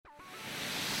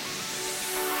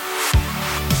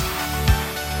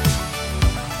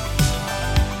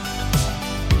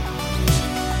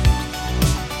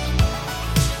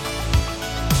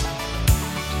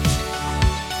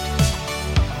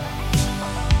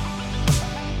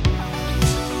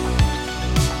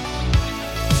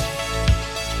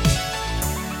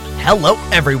Hello,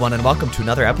 everyone, and welcome to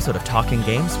another episode of Talking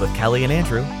Games with Kellie and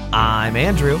Andrew. I'm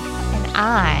Andrew. And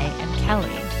I am Kellie.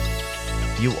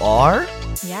 You are?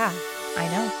 Yeah, I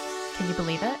know. Can you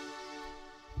believe it?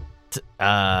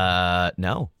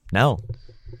 No.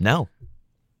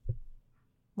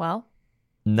 Well?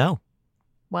 No.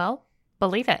 Well,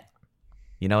 believe it.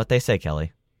 You know what they say,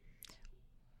 Kellie?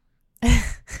 They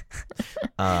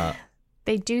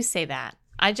do say that.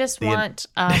 I just want...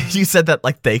 You said that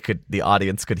like the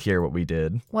audience could hear what we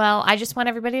did. Well, I just want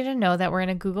everybody to know that we're in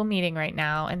a Google meeting right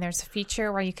now, and there's a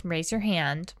feature where you can raise your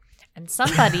hand. And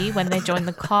somebody, when they joined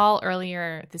the call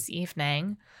earlier this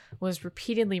evening, was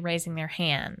repeatedly raising their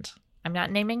hand. I'm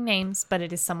not naming names, but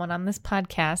it is someone on this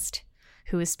podcast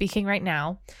who is speaking right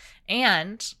now.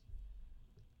 And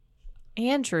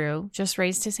Andrew just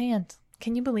raised his hand.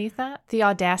 Can you believe that? The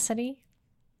audacity?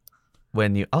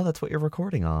 That's what you're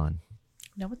recording on.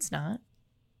 No, it's not.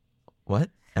 What?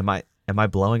 Am I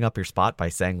blowing up your spot by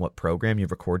saying what program you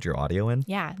record your audio in?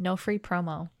 Yeah, no free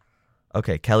promo.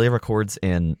 Okay, Kellie records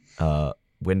in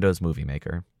Windows Movie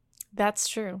Maker. That's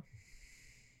true.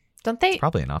 Don't they? It's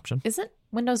probably an option. Isn't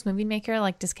Windows Movie Maker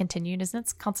like discontinued? Isn't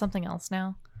it called something else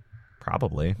now?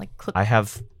 Probably. Like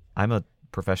I'm a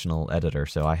professional editor,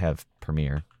 so I have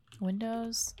Premiere.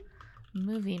 Windows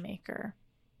Movie Maker.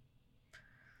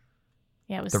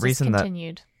 Yeah, it was the reason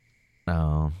discontinued.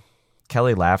 Oh,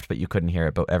 Kellie laughed, but you couldn't hear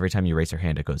it. But every time you raise your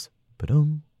hand, it goes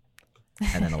ba-dum,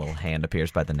 and then a little hand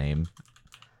appears by the name.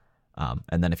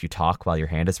 And then if you talk while your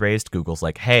hand is raised, Google's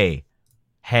like, hey,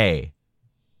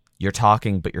 you're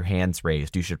talking, but your hand's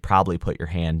raised. You should probably put your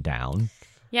hand down.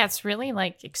 Yeah, it's really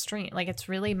like extreme. Like it's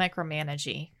really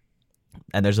micromanagey.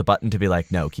 And there's a button to be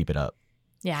like, no, keep it up.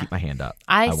 Yeah. Keep my hand up.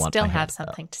 I still have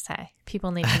something to say. People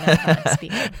need to know that I'm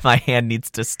speaking. My hand needs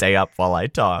to stay up while I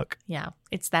talk. Yeah,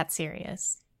 it's that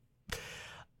serious.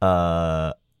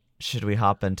 Should we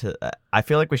hop into... I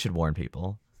feel like we should warn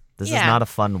people. This is not a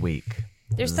fun week.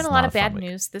 There's been a lot of bad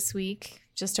news this week,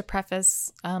 just to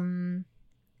preface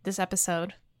this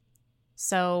episode.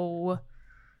 So,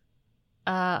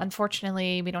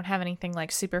 unfortunately, we don't have anything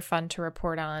like super fun to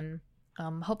report on.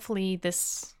 Hopefully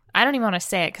this... I don't even want to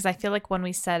say it because I feel like when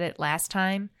we said it last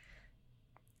time,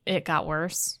 it got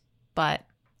worse. But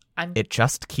it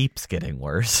just keeps getting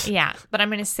worse. Yeah, but I'm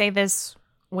going to say this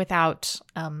without,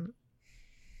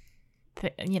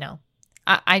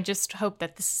 I just hope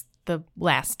that this is the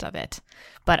last of it.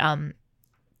 But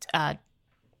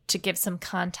to give some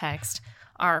context,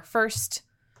 our first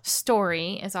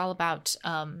story is all about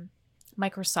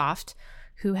Microsoft,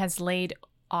 who has laid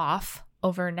off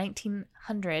over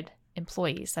 1,900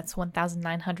 employees. That's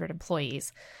 1,900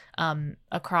 employees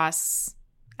across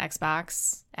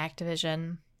Xbox,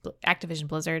 Activision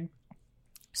Blizzard.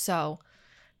 So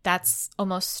that's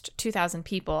almost 2,000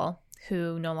 people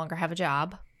who no longer have a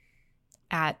job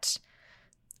at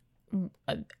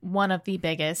one of the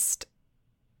biggest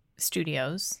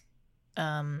studios,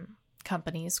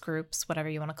 companies, groups, whatever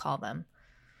you want to call them.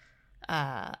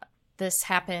 This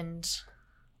happened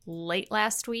late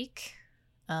last week.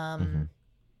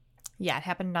 Yeah, it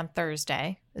happened on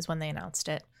Thursday is when they announced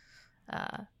it.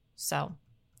 So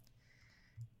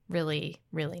really,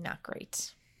 really not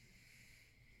great.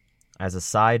 As a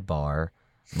sidebar,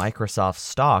 Microsoft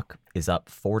stock is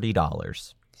up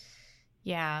 $40.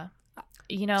 Yeah.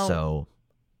 So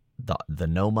the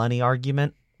no money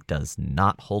argument does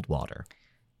not hold water.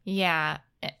 Yeah.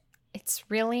 It's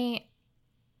really,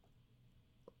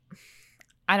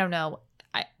 I don't know.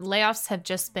 Layoffs have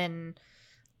just been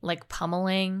like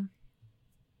pummeling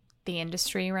the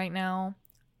industry right now.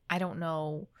 I don't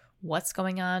know what's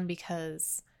going on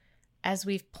because, as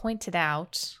we've pointed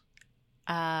out,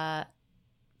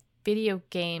 video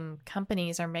game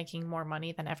companies are making more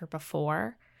money than ever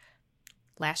before.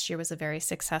 Last year was a very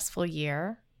successful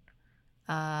year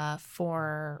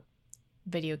for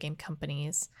video game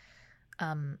companies.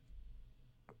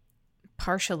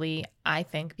 Partially, I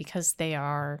think, because they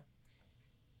are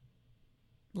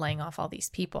laying off all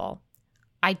these people.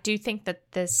 I do think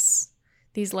that these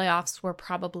layoffs were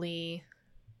probably,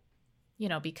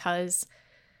 because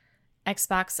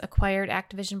Xbox acquired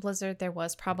Activision Blizzard, there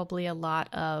was probably a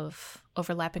lot of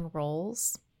overlapping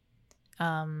roles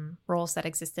that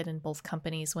existed in both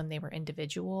companies when they were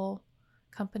individual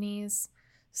companies.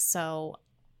 So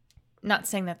not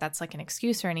saying that that's like an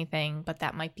excuse or anything, but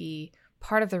that might be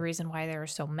part of the reason why there are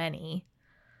so many.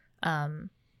 But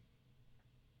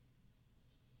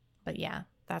yeah,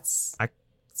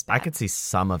 I could see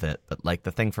some of it, but like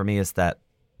the thing for me is that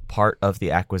part of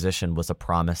the acquisition was a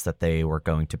promise that they were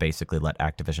going to basically let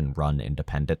Activision run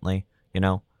independently,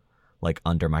 like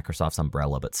under Microsoft's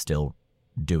umbrella, but still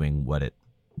doing what it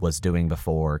was doing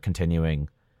before, continuing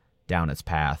down its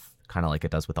path, kind of like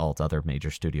it does with all its other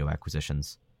major studio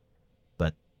acquisitions.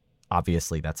 But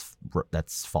obviously that's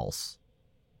false.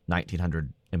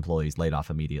 1,900 employees laid off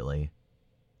immediately.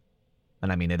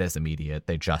 And I mean, it is immediate.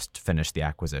 They just finished the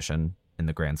acquisition in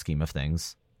the grand scheme of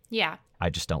things. Yeah. I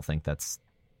just don't think that's...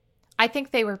 I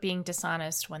think they were being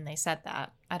dishonest when they said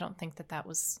that. I don't think that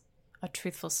was a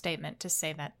truthful statement to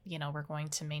say that, we're going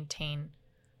to maintain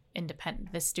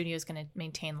the studio is going to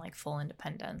maintain like full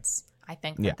independence. I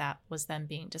think that was them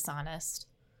being dishonest.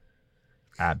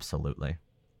 Absolutely.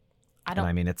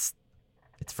 I mean, it's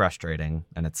frustrating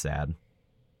and it's sad.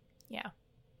 Yeah.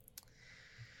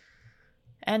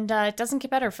 And it doesn't get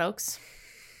better, folks.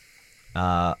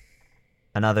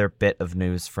 Another bit of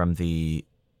news from the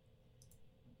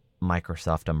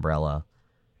Microsoft umbrella.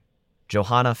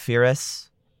 Johanna Firis,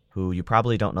 who you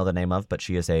probably don't know the name of, but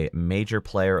she is a major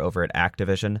player over at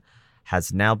Activision,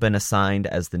 has now been assigned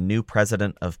as the new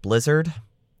president of Blizzard.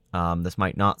 This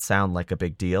might not sound like a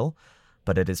big deal,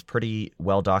 but it is pretty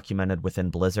well documented within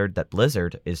Blizzard that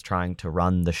Blizzard is trying to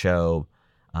run the show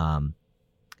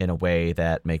in a way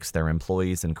that makes their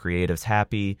employees and creatives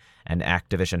happy, and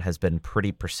Activision has been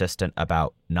pretty persistent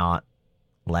about not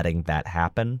letting that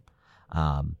happen.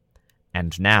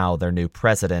 And now their new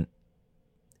president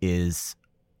is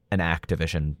an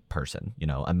Activision person.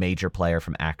 A major player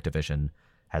from Activision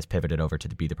has pivoted over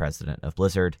to be the president of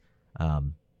Blizzard.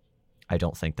 I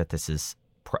don't think that this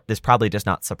probably does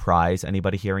not surprise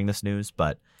anybody hearing this news,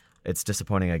 but it's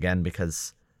disappointing again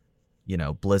because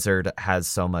Blizzard has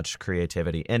so much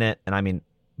creativity in it. And I mean,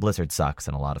 Blizzard sucks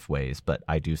in a lot of ways, but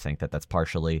I do think that that's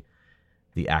partially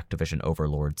the Activision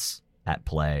overlords at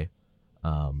play.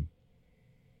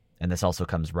 And this also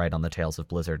comes right on the tails of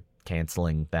Blizzard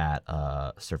canceling that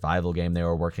survival game they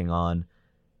were working on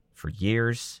for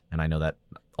years. And I know that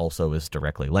also is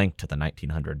directly linked to the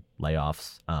 1,900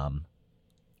 layoffs.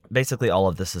 Basically, all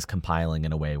of this is compiling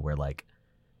in a way where, like,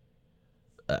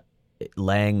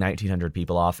 laying 1,900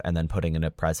 people off and then putting in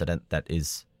a president that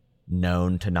is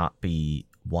known to not be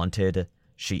wanted.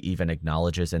 She even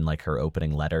acknowledges in like her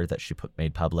opening letter that she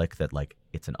made public that like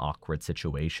it's an awkward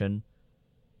situation.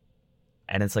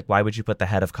 And it's like, why would you put the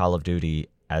head of Call of Duty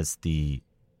as the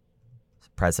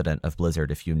president of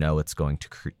Blizzard if you know it's going to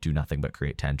do nothing but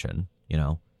create tension,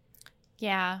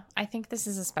 Yeah, I think this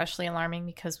is especially alarming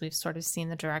because we've sort of seen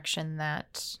the direction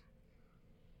that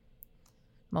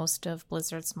most of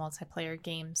Blizzard's multiplayer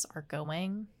games are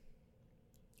going,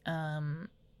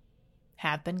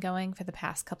 have been going for the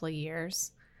past couple of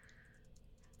years.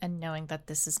 And knowing that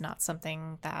this is not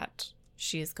something that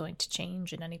she is going to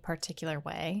change in any particular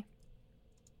way.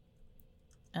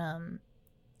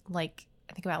 Like,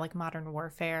 I think about like Modern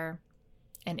Warfare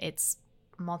and its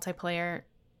multiplayer.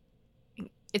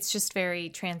 It's just very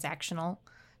transactional.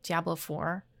 Diablo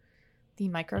 4. The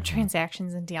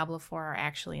microtransactions in Diablo 4 are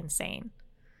actually insane.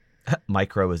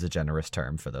 Micro is a generous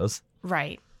term for those.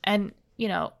 Right. And,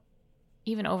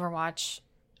 even Overwatch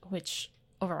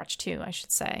 2, I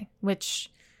should say,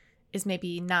 which is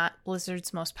maybe not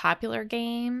Blizzard's most popular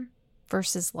game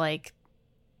versus like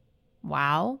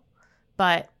WoW,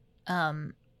 but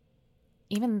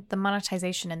even the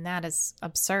monetization in that is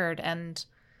absurd. And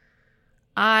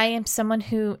I am someone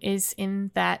who is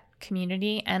in that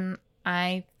community, and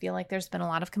I feel like there's been a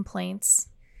lot of complaints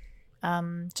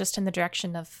just in the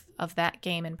direction of that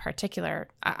game in particular.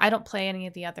 I don't play any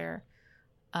of the other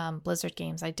Blizzard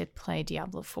games. I did play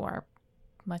Diablo 4,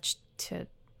 much to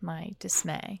my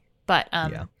dismay. But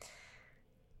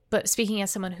but speaking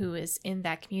as someone who is in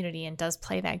that community and does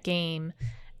play that game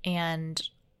and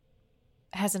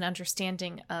has an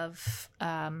understanding of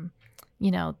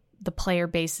the player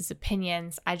base's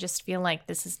opinions, I just feel like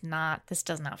this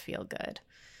does not feel good.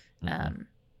 Mm-hmm.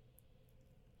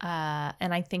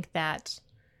 And I think that,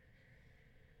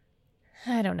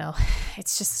 I don't know,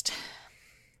 it's just,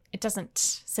 it doesn't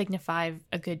signify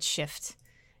a good shift,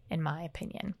 in my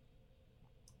opinion.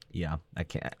 Yeah,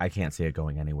 I can't see it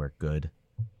going anywhere good.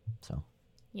 So.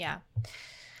 Yeah.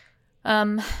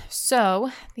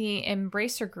 So the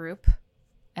Embracer Group,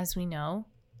 as we know,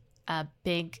 a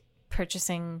big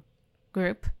purchasing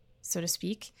group, so to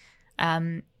speak,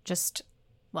 it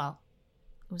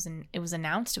was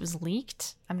announced, it was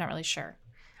leaked. I'm not really sure.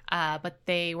 But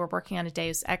they were working on a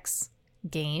Deus Ex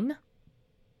game.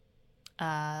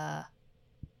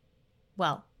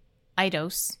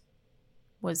 Eidos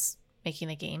was making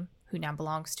the game, who now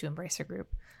belongs to Embracer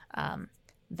Group.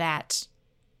 That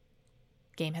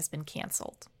game has been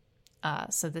canceled.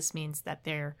 So this means that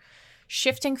they're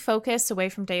shifting focus away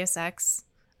from Deus Ex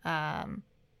and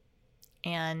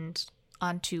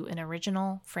onto an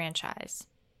original franchise.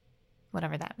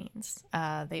 whatever that means.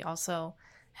 They also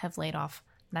have laid off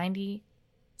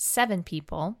 97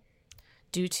 people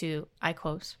due to, I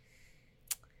quote,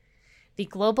 the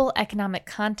global economic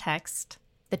context,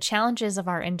 the challenges of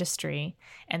our industry,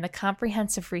 and the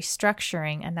comprehensive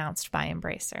restructuring announced by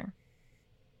Embracer.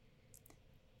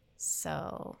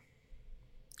 So,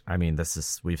 I mean,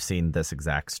 we've seen this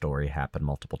exact story happen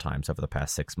multiple times over the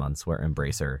past 6 months where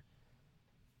Embracer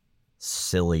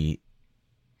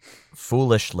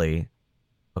foolishly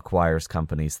acquires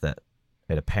companies that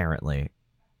it apparently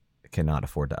cannot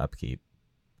afford to upkeep.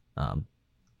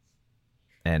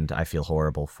 And I feel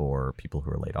horrible for people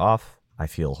who are laid off. I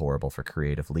feel horrible for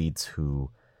creative leads who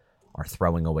are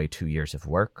throwing away 2 years of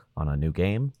work on a new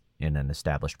game in an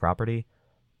established property.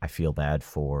 I feel bad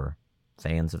for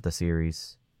fans of the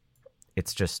series.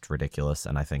 It's just ridiculous,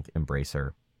 and I think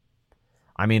Embracer...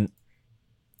 I mean,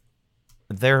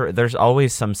 there's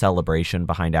always some celebration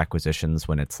behind acquisitions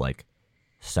when it's like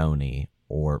Sony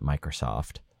or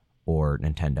Microsoft or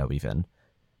Nintendo even,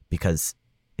 because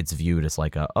it's viewed as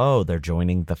like they're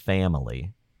joining the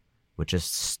family, which is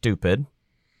stupid.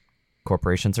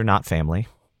 Corporations are not family.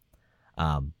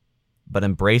 But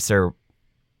Embracer,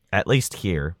 at least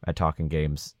here at Talking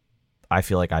Games, I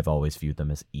feel like I've always viewed them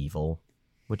as evil.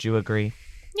 Would you agree?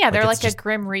 Yeah, they're like a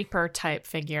Grim Reaper type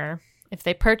figure. If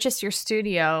they purchase your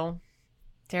studio,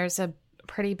 there's a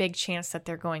pretty big chance that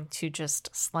they're going to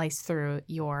just slice through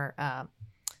your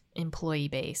employee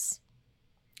base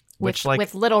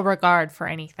with little regard for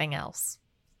anything else.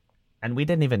 And we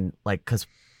didn't even, because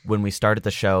when we started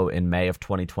the show in May of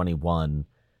 2021,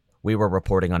 we were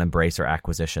reporting on Embracer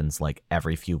acquisitions like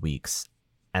every few weeks.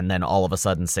 And then all of a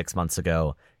sudden, 6 months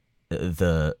ago,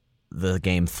 the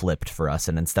game flipped for us.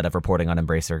 And instead of reporting on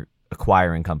Embracer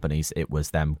acquiring companies, it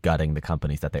was them gutting the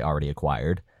companies that they already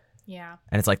acquired. Yeah.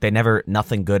 And it's like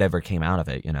nothing good ever came out of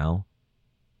it, you know?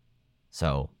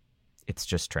 So it's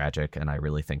just tragic. And I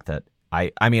really think that,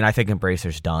 I think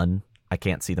Embracer's done. I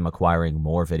can't see them acquiring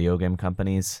more video game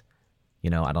companies. You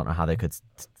know, I don't know how they could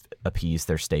appease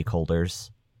their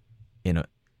stakeholders,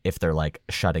 if they're like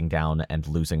shutting down and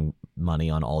losing money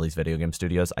on all these video game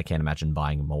studios. I can't imagine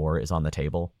buying more is on the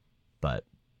table, but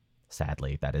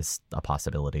sadly, that is a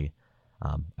possibility.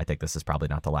 I think this is probably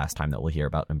not the last time that we'll hear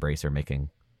about Embracer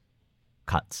making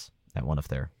cuts at one of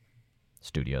their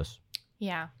studios.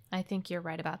 Yeah, I think you're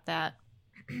right about that.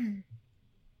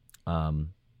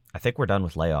 I think we're done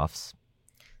with layoffs.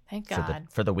 Thank God.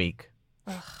 For the week.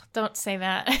 Ugh, don't say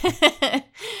that.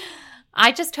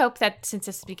 I just hope that since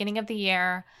it's the beginning of the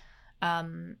year,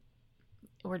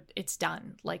 it's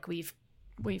done. Like we've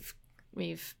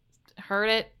heard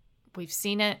it, we've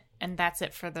seen it, and that's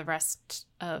it for the rest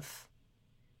of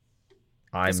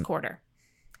this quarter.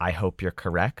 I hope you're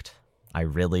correct. I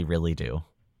really, really do.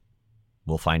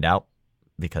 We'll find out,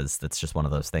 because it's just one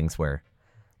of those things where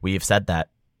we've said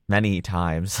that many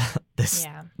times this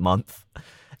month.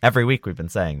 Every week we've been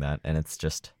saying that, and it's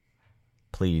just,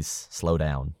 please slow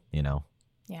down, you know?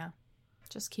 Yeah.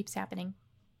 Just keeps happening.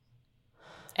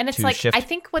 And it's I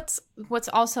think what's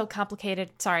also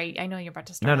complicated, sorry, I know you're about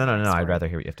to start. No, I'd rather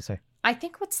hear what you have to say. I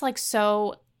think what's like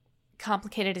so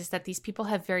complicated is that these people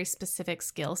have very specific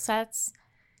skill sets,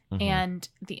 and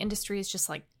the industry is just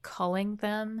like culling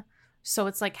them. So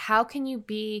it's like, how can you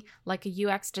be like a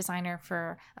UX designer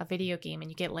for a video game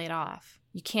and you get laid off?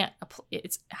 You can't.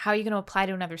 It's how are you going to apply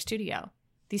to another studio?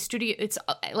 It's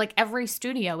like every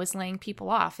studio is laying people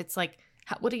off. It's like,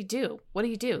 what do you do? What do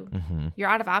you do? You're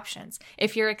out of options.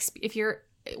 If your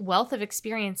wealth of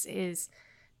experience is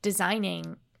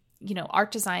designing,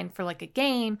 art design for like a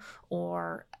game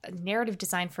or a narrative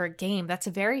design for a game, that's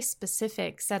a very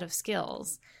specific set of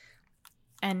skills.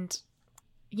 And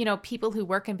people who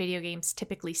work in video games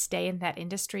typically stay in that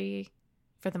industry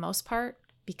for the most part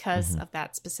because of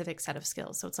that specific set of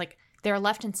skills. So it's like they're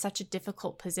left in such a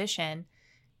difficult position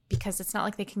because it's not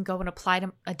like they can go and apply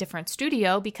to a different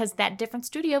studio, because that different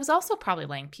studio is also probably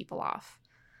laying people off.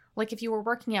 Like if you were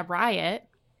working at Riot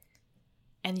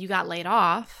and you got laid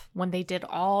off when they did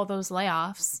all those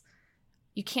layoffs,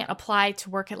 you can't apply to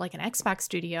work at like an Xbox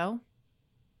studio,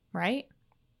 right?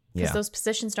 Because those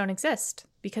positions don't exist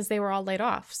because they were all laid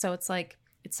off. So it's like,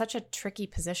 it's such a tricky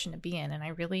position to be in. And I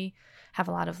really have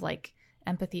a lot of like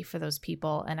empathy for those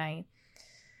people. And I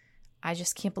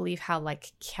just can't believe how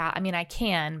like, I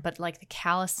can, but like the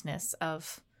callousness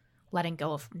of letting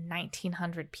go of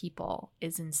 1,900 people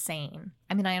is insane.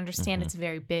 I mean, I understand it's a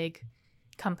very big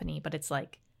company, but it's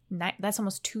like, that's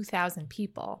almost 2,000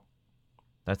 people.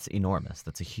 That's enormous.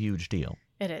 That's a huge deal.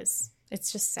 It is.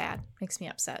 It's just sad. Makes me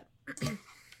upset.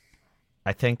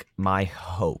 I think my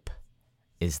hope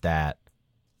is that,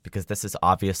 because this is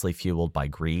obviously fueled by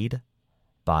greed,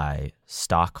 by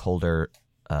stockholder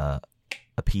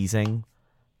appeasing,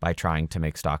 by trying to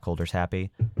make stockholders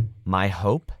happy. My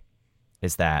hope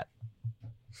is that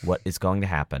what is going to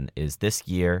happen is this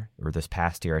year, or this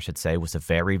past year, I should say, was a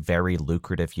very, very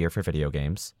lucrative year for video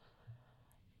games.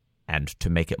 And to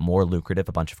make it more lucrative,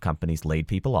 a bunch of companies laid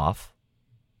people off.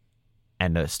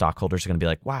 And the stockholders are going to be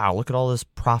like, wow, look at all this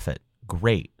profit.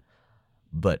 Great.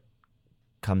 But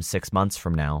come 6 months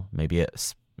from now, maybe a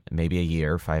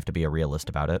year, if I have to be a realist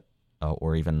about it,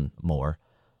 or even more,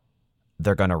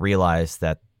 they're going to realize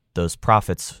that those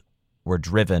profits were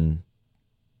driven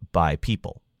by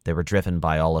people. They were driven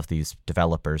by all of these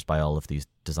developers, by all of these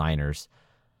designers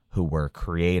who were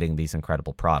creating these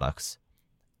incredible products.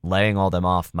 Laying all them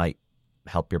off might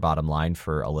help your bottom line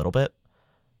for a little bit,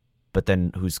 but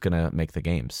then who's going to make the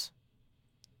games?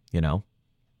 You know?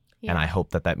 Yeah. And I hope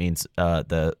that means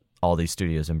all these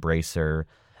studios, Embracer,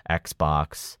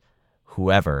 Xbox,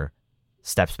 whoever,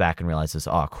 steps back and realizes,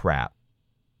 oh, crap,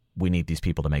 we need these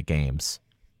people to make games.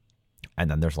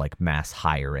 And then there's like mass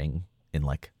hiring in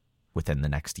like within the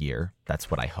next year. That's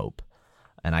what I hope.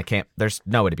 And there's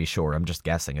no way to be sure. I'm just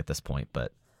guessing at this point,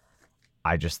 but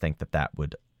I just think that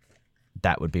would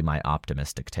be my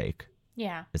optimistic take.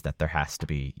 Yeah. Is that there has to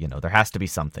be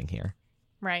something here.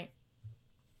 Right.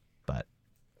 But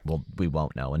we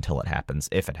won't know until it happens.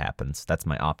 If it happens, that's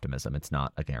my optimism. It's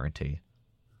not a guarantee.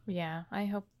 Yeah, I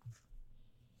hope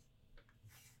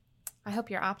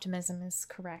your optimism is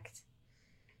correct.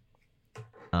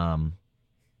 I'm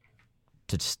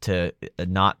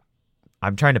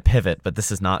trying to pivot, but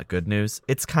this is not good news.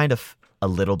 It's kind of a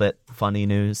little bit funny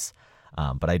news,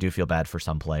 but I do feel bad for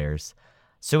some players.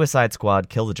 Suicide Squad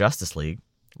Kill the Justice League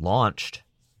launched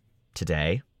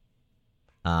today.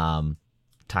 Time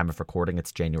of recording,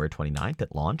 it's January 29th.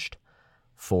 It launched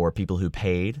for people who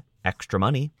paid extra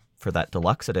money for that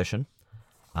deluxe edition.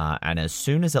 And as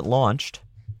soon as it launched,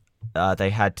 they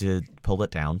had to pull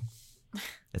it down.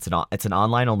 It's an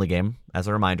online only game. As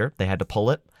a reminder, they had to pull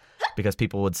it because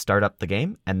people would start up the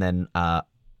game and then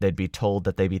they'd be told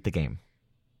that they beat the game.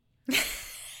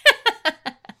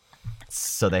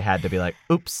 So they had to be like,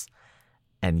 oops,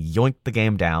 and yoink the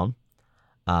game down.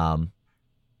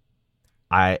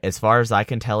 As far as I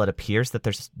can tell, it appears that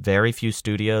there's very few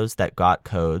studios that got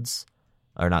codes,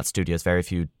 or not studios, very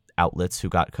few outlets who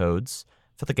got codes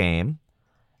for the game.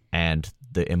 And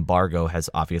the embargo has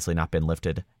obviously not been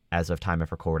lifted as of time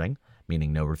of recording,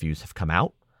 meaning no reviews have come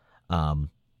out. And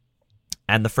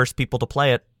the first people to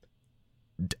play it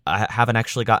haven't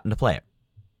actually gotten to play it.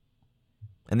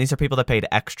 And these are people that paid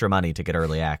extra money to get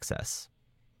early access.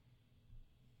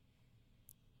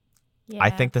 Yeah. I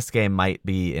think this game might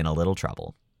be in a little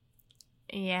trouble.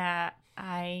 Yeah,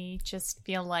 I just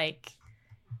feel like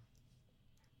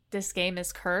this game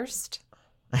is cursed.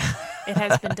 It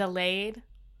has been delayed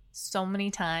so many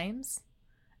times.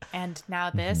 And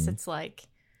now this, it's like,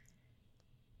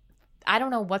 I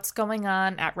don't know what's going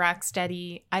on at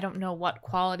Rocksteady. I don't know what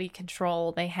quality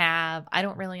control they have. I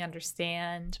don't really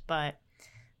understand, but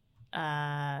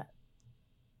not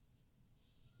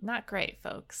great,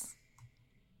 folks.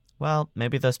 Well,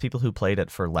 maybe those people who played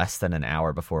it for less than an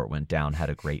hour before it went down had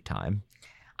a great time.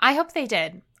 I hope they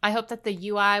did. I hope that the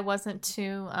UI wasn't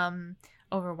too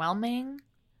overwhelming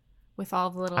with all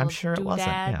the little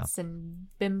doodads and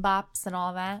bimbops and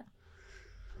all that.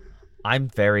 I'm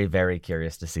very, very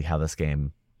curious to see how this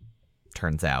game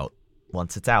turns out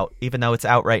once it's out. Even though it's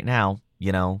out right now,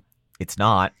 it's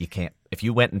not. You can't. If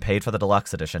you went and paid for the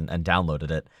deluxe edition and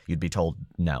downloaded it, you'd be told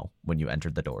no when you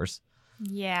entered the doors.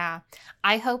 Yeah.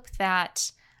 I hope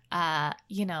that, I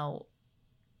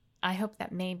hope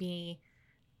that maybe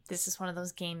this is one of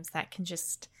those games that can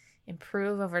just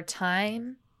improve over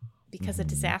time, because a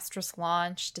disastrous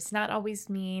launch does not always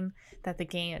mean that the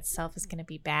game itself is going to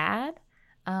be bad.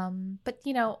 But,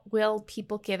 will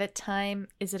people give it time?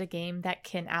 Is it a game that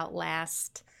can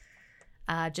outlast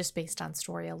just based on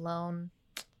story alone?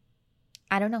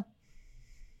 I don't know.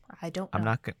 I don't know.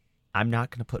 I'm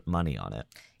not going to put money on it.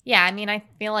 Yeah, I mean, I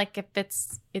feel like if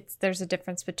there's a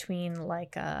difference between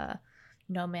like a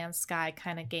No Man's Sky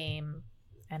kind of game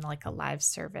and like a live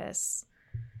service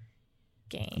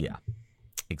game. Yeah,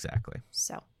 exactly.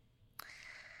 So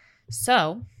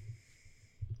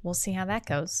we'll see how that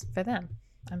goes for them.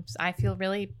 I feel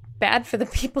really bad for the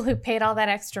people who paid all that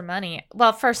extra money.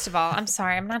 Well, first of all, I'm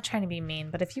sorry, I'm not trying to be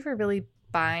mean, but if you were really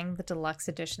buying the deluxe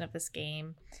edition of this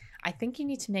game, I think you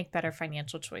need to make better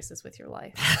financial choices with your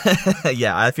life.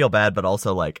 Yeah, I feel bad, but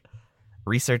also like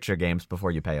research your games before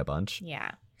you pay a bunch.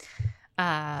 Yeah.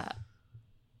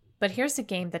 But here's a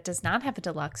game that does not have a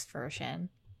deluxe version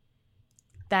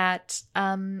that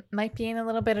might be in a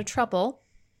little bit of trouble.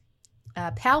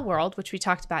 Pal World, which we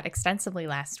talked about extensively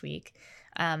last week,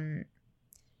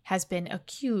 has been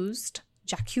accused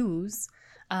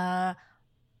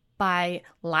by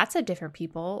lots of different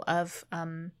people of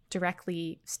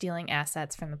directly stealing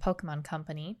assets from the Pokemon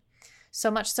Company. So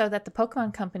much so that the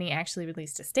Pokemon Company actually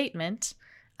released a statement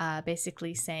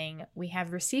basically saying, "We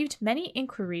have received many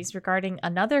inquiries regarding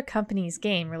another company's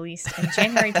game released in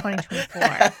January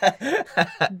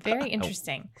 2024. Very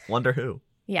interesting. Wonder who?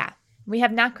 Yeah. We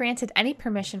have not granted any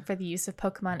permission for the use of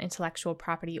Pokemon intellectual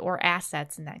property or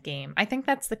assets in that game. I think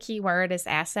that's the key word, is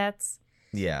assets.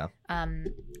 Yeah.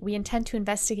 We intend to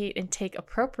investigate and take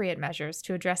appropriate measures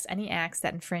to address any acts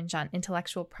that infringe on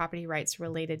intellectual property rights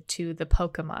related to the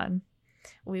Pokemon.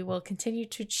 We will continue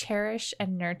to cherish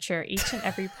and nurture each and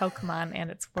every Pokemon and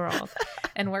its world,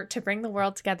 and work to bring the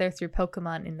world together through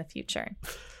Pokemon in the future.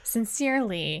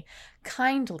 Sincerely,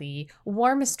 kindly,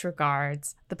 warmest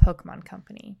regards, the Pokemon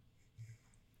Company."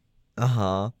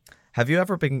 Uh-huh. Have you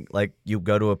ever been, like, you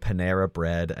go to a Panera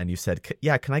Bread and you said,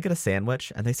 "Yeah, can I get a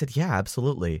sandwich?" And they said, "Yeah,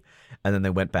 absolutely." And then they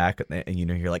went back and you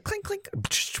know, you're like, clink, clink.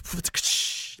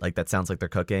 Like, that sounds like they're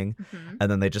cooking. Mm-hmm.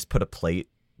 And then they just put a plate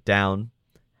down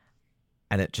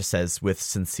and it just says, "With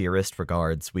sincerest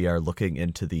regards, we are looking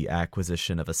into the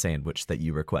acquisition of a sandwich that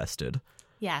you requested."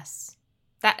 Yes.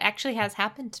 That actually has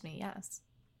happened to me, yes.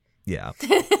 Yeah.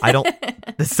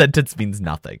 This sentence means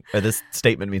nothing. Or this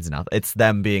statement means nothing. It's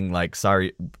them being like,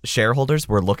 "Sorry, shareholders,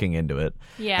 we're looking into it."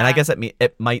 Yeah. And I guess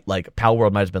it might, like, Pal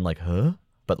World might have been like, "Huh?"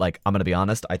 But, like, I'm going to be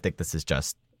honest, I think this is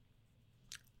just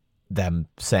them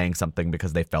saying something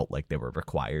because they felt like they were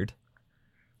required.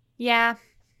 Yeah.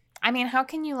 I mean, how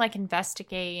can you, like,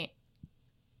 investigate?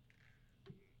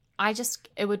 I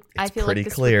feel like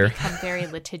this clear. would become very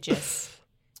litigious.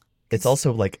 It's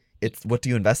also like, what do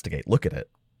you investigate? Look at it.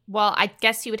 Well, I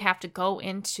guess you would have to go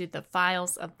into the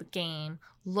files of the game,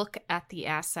 look at the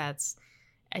assets,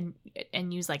 and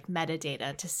use, like,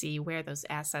 metadata to see where those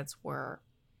assets were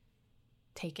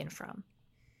taken from.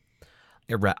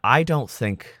 You're right. I don't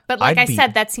think. But like I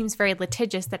said, that seems very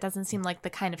litigious. That doesn't seem like the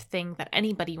kind of thing that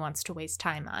anybody wants to waste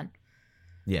time on.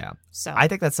 Yeah. So I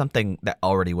think that's something that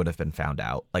already would have been found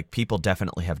out. Like, people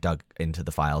definitely have dug into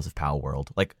the files of Pal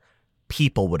World. Like,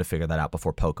 people would have figured that out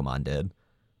before Pokemon did.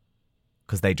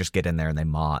 Because they just get in there and they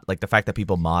mod. Like, the fact that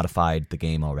people modified the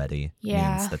game already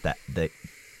means that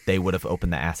they would have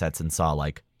opened the assets and saw,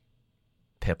 like,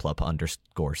 Piplup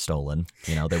 _ stolen.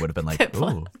 You know, they would have been like,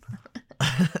 Piplup. "Ooh."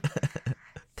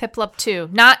 Piplup 2.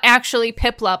 Not actually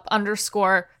Piplup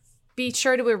 _ Be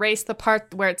sure to erase the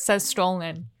part where it says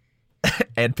stolen.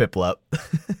 And Piplup.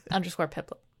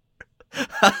 _Piplup.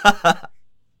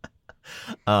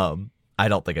 I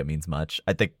don't think it means much.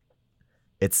 I think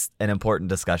it's an important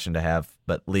discussion to have,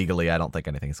 but legally, I don't think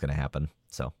anything's going to happen.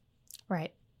 So,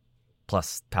 right.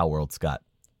 Plus, Pal World's got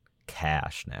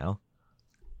cash now.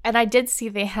 And I did see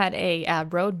they had a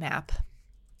roadmap.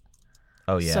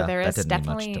 Oh yeah, so there is that didn't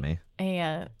definitely mean much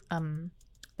to me.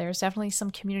 There's definitely some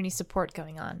community support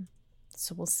going on.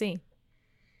 So we'll see.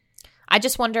 I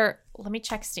just wonder. Let me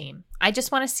check Steam. I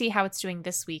just want to see how it's doing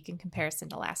this week in comparison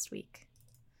to last week.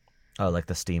 Oh, like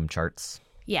the Steam charts?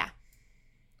 Yeah.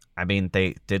 I mean,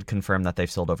 they did confirm that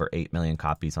they've sold over 8 million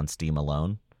copies on Steam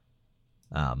alone.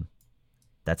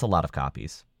 That's a lot of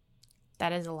copies.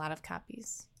 That is a lot of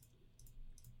copies.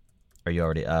 Are you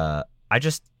already? I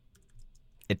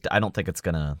don't think it's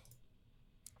gonna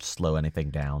slow anything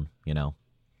down. You know.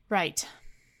 Right.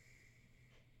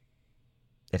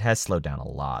 It has slowed down a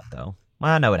lot, though.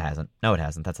 Well, no, it hasn't. No, it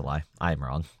hasn't. That's a lie. I'm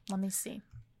wrong. Let me see.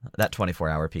 That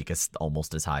 24-hour peak is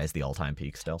almost as high as the all-time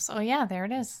peak still. So yeah, there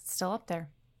it is. It's still up there.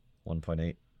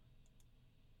 1.8.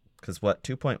 Because what,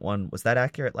 2.1, was that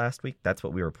accurate last week? That's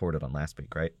what we reported on last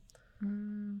week, right?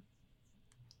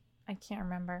 I can't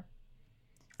remember.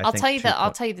 I'll tell you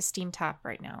the Steam top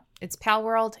right now. It's Pal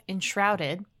World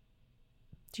Enshrouded.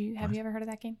 Have you ever heard of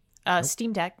that game? Nope.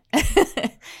 Steam Deck.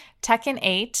 Tekken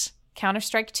 8,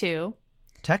 Counter-Strike 2.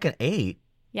 Tekken 8?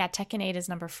 Yeah, Tekken 8 is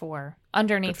number 4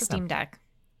 underneath Steam them. Deck.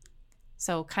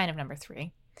 So kind of number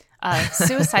 3.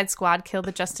 Suicide Squad, Kill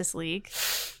the Justice League.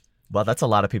 Well, that's a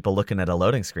lot of people looking at a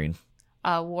loading screen.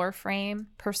 Warframe,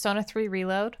 Persona 3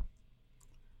 Reload.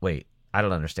 Wait, I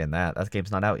don't understand that. That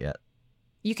game's not out yet.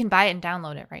 You can buy it and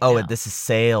download it right now. Oh, and this is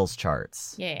sales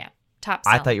charts. Yeah. Top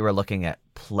I selling. thought you were looking at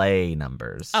play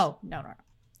numbers. Oh, no.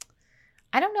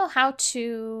 I don't know how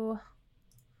to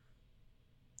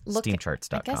look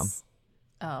Steamcharts.com.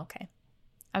 Oh, okay.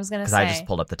 I was going to Because say. I just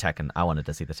pulled up the Tekken. I wanted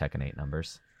to see the Tekken 8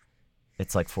 numbers.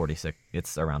 It's like 46.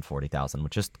 It's around 40,000,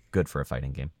 which is good for a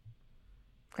fighting game.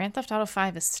 Grand Theft Auto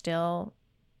 5 is still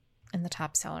in the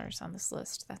top sellers on this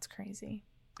list. That's crazy.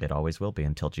 It always will be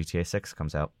until GTA 6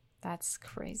 comes out. That's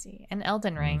crazy. And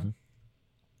Elden Ring. Mm-hmm.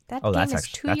 That Oh, game that's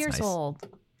is 2 years nice. old.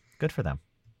 Good for them.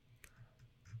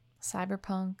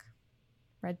 Cyberpunk,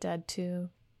 Red Dead 2.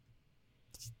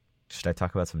 Should I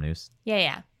talk about some news?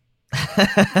 Yeah.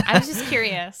 I was just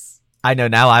curious. I know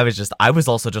now. I was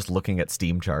also just looking at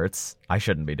Steam charts. I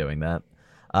shouldn't be doing that.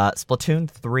 Splatoon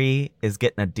 3 is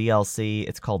getting a DLC.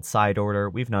 It's called Side Order.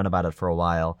 We've known about it for a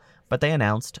while, but they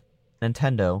announced,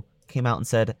 Nintendo came out and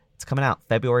said it's coming out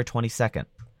February 22nd.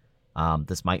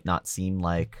 This might not seem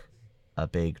like a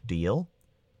big deal,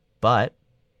 but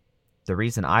the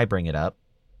reason I bring it up,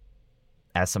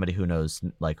 as somebody who knows,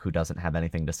 like, who doesn't have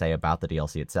anything to say about the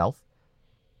DLC itself,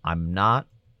 I'm not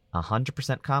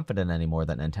 100% confident anymore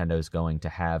that Nintendo is going to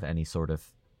have any sort of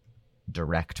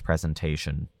direct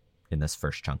presentation in this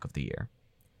first chunk of the year.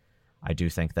 I do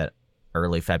think that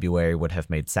early February would have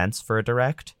made sense for a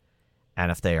direct,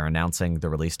 and if they are announcing the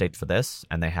release date for this,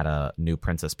 and they had a new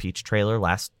Princess Peach trailer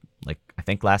last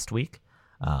week,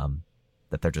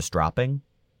 that they're just dropping,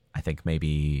 I think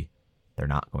maybe they're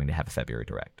not going to have a February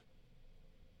direct.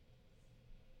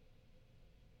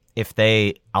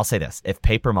 I'll say this, if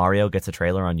Paper Mario gets a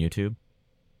trailer on YouTube,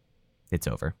 it's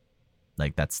over.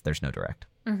 Like, there's no direct.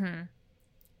 Mm-hmm.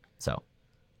 So,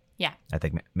 yeah, I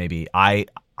think maybe I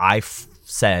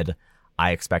said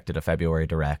I expected a February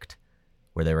direct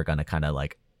where they were going to kind of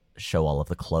like show all of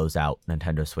the closeout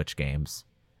Nintendo Switch games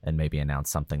and maybe announce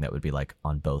something that would be like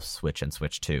on both Switch and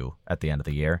Switch 2 at the end of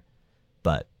the year.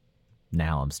 But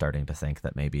now I'm starting to think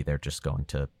that maybe they're just going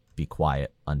to be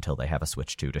quiet until they have a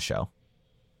Switch 2 to show.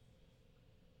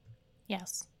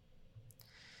 Yes.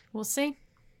 We'll see.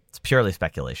 It's purely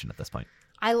speculation at this point.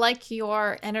 I like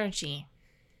your energy.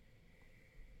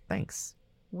 Thanks.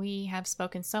 We have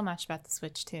spoken so much about the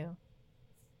Switch 2.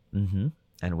 Mm-hmm.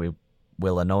 And we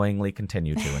will annoyingly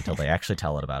continue to until they actually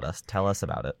tell us about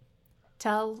it.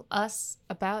 Tell us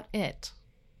about it.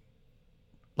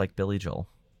 Like Billy Joel.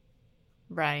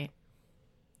 Right.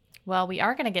 Well, we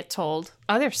are going to get told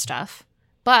other stuff,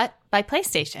 but by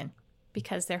PlayStation,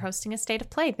 because they're hosting a State of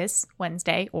Play this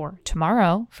Wednesday, or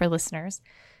tomorrow for listeners,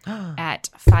 at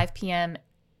 5 p.m.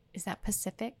 Is that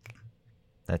Pacific?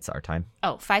 That's our time.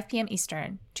 Oh, 5 p.m.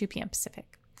 Eastern, 2 p.m.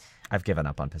 Pacific. I've given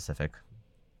up on Pacific.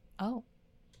 Oh.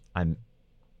 I'm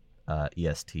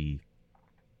EST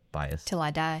biased. Till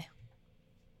I die.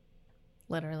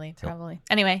 Literally, probably.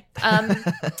 Anyway,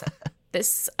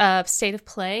 this State of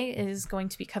Play is going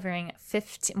to be covering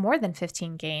more than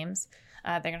 15 games.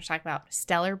 They're going to talk about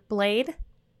Stellar Blade,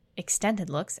 extended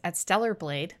looks at Stellar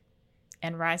Blade,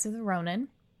 and Rise of the Ronin.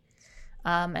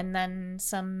 And then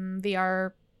some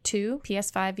PS5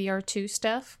 VR2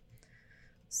 stuff.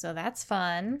 So that's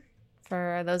fun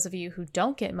for those of you who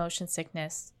don't get motion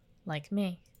sickness like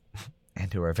me.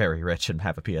 And who are very rich and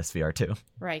have a PSVR 2.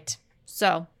 Right.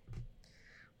 So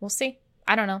we'll see.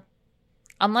 I don't know.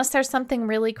 Unless there's something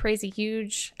really crazy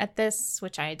huge at this,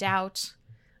 which I doubt,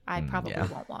 I probably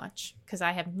won't watch because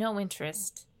I have no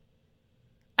interest.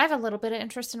 I have a little bit of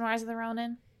interest in Rise of the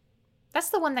Ronin. That's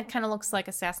the one that kind of looks like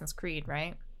Assassin's Creed,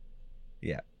 right?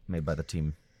 Yeah, made by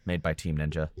Team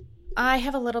Ninja. I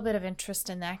have a little bit of interest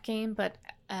in that game, but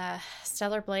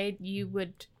Stellar Blade,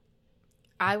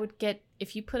 I would get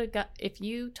if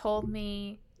you told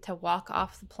me to walk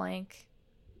off the plank,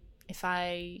 if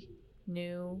I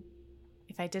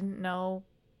didn't know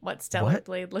what Stellar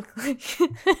Blade looked like.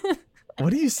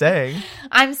 What are you saying?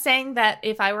 I'm saying that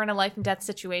if I were in a life and death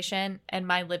situation and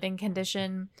my living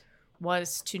condition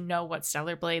was to know what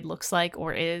Stellar Blade looks like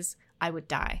or is, I would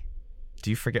die. Do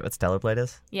you forget what Stellar Blade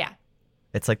is? Yeah.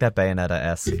 It's like that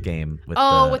Bayonetta-esque game with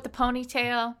with the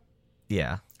ponytail.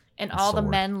 Yeah. And all the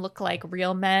men look like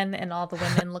real men and all the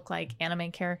women look like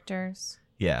anime characters.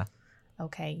 Yeah.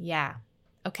 Okay, yeah.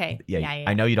 Okay. Yeah.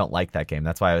 I know you don't like that game.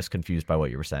 That's why I was confused by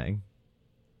what you were saying.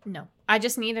 No. I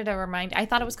just needed a reminder. I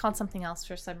thought it was called something else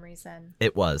for some reason.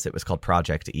 It was called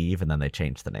Project Eve, and then they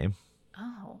changed the name.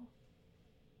 Oh.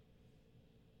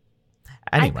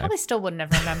 Anyway. I probably still wouldn't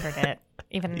have remembered it,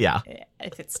 even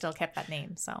if it still kept that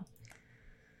name, so.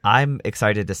 I'm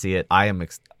excited to see it. I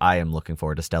am looking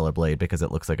forward to Stellar Blade because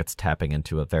it looks like it's tapping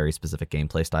into a very specific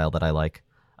gameplay style that I like.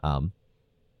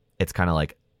 It's kind of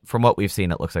like, from what we've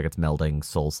seen, it looks like it's melding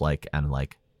Souls-like and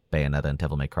like Bayonetta and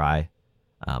Devil May Cry.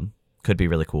 Could be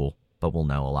really cool, but we'll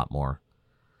know a lot more.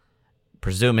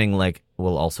 Presuming like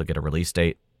we'll also get a release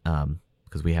date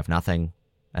because we have nothing,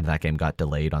 and that game got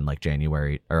delayed on like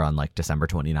January or on like December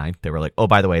 29th. They were like, oh,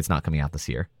 by the way, it's not coming out this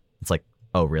year. It's like,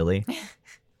 oh, really?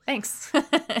 Thanks.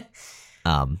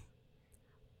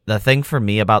 The thing for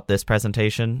me about this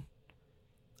presentation,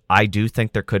 I do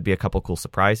think there could be a couple cool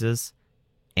surprises,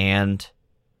 and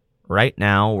right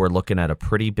now we're looking at a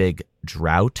pretty big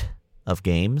drought of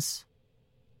games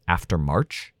after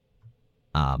March.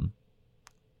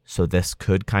 So this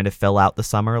could kind of fill out the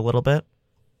summer a little bit,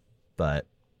 but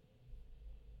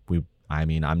I'm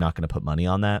not going to put money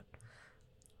on that.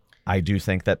 I do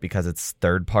think that because it's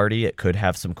third party, it could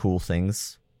have some cool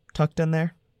things tucked in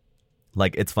there.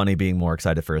 Like, it's funny being more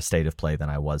excited for a State of Play than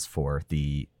I was for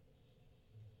the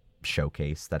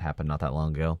showcase that happened not that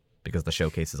long ago, because the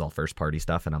showcase is all first party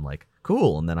stuff, and I'm like,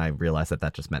 cool. And then I realized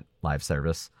that just meant live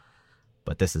service.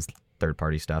 But this is third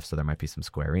party stuff, so there might be some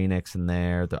Square Enix in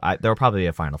there. There'll probably be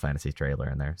a Final Fantasy trailer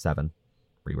in there, 7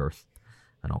 Rebirth,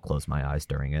 and I'll close my eyes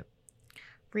during it.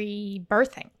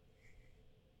 Rebirthing.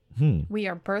 We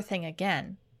are birthing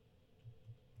again.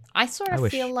 I sort of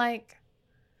feel like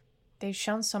they've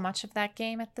shown so much of that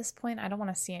game at this point. I don't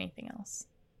want to see anything else.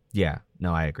 Yeah,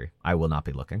 no, I agree. I will not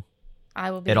be looking.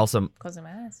 I will be closing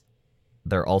my eyes.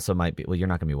 There also might be... Well, you're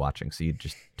not going to be watching, so you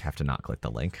just have to not click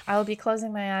the link. I will be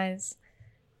closing my eyes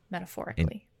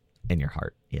metaphorically. In your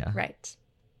heart, yeah. Right.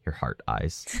 Your heart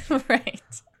eyes. Right.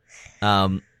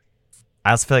 I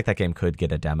also feel like that game could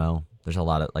get a demo. There's a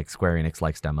lot of... Like, Square Enix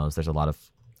likes demos. There's a lot of...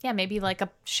 Yeah, maybe like a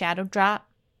Shadow Drop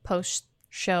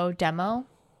post-show demo.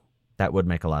 That would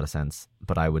make a lot of sense,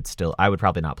 but I would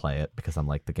probably not play it because I'm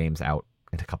like, the game's out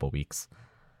in a couple weeks.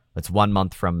 It's 1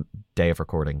 month from day of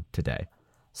recording today.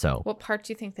 So what part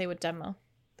do you think they would demo?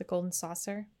 The Golden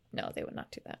Saucer? No, they would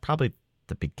not do that. Probably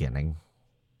the beginning.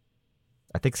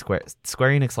 I think Square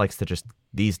Enix likes to just,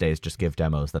 these days, just give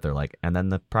demos that they're like, and then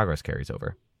the progress carries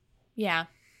over. Yeah.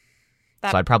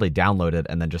 So I'd probably download it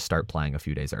and then just start playing a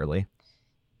few days early.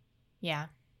 Yeah.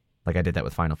 Like I did that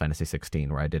with Final Fantasy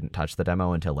 16, where I didn't touch the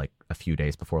demo until like a few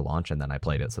days before launch, and then I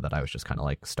played it so that I was just kind of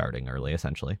like starting early,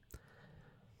 essentially.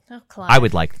 Oh, I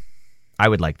would like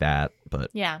that, but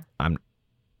yeah, I'm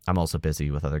also busy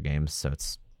with other games, so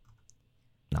it's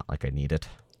not like I need it.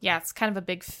 Yeah, it's kind of a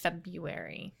big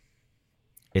February.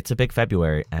 It's a big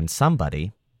February, and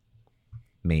somebody,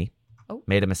 me,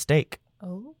 made a mistake.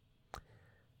 Oh.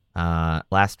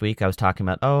 Last week I was talking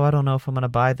about, I don't know if I'm going to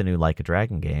buy the new Like a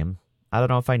Dragon game. I don't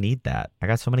know if I need that. I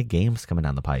got so many games coming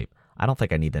down the pipe. I don't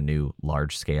think I need a new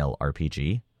large-scale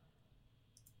RPG.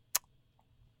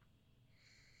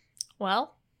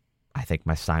 Well, I think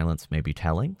my silence may be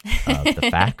telling of the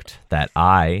fact that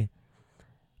I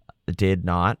did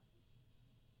not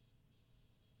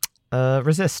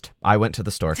resist. I went to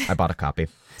the store. I bought a copy.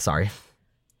 Sorry.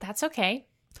 That's okay.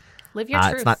 Live your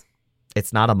truth.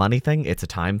 It's not a money thing. It's a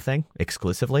time thing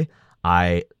exclusively.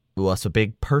 So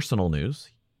big personal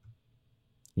news.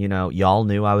 You know, y'all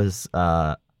knew I was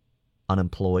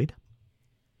unemployed.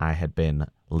 I had been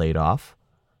laid off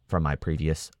from my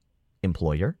previous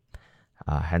employer.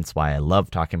 Hence why I love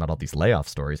talking about all these layoff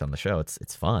stories on the show.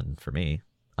 It's fun for me.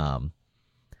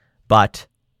 But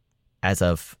as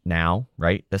of now,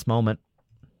 right, this moment,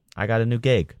 I got a new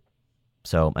gig.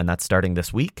 And that's starting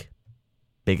this week.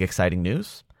 Big exciting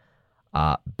news.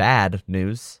 Bad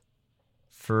news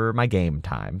for my game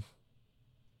time.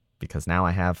 Because now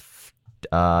I have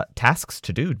tasks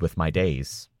to do with my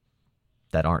days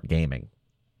that aren't gaming.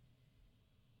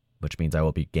 Which means I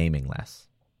will be gaming less.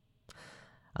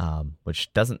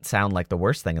 Which doesn't sound like the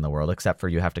worst thing in the world, except for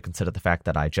you have to consider the fact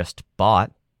that I just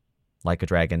bought Like a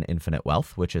Dragon Infinite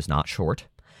Wealth, which is not short.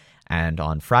 And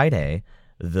on Friday,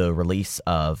 the release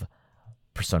of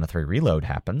Persona 3 Reload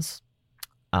happens,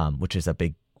 which is a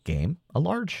big game,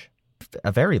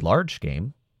 a very large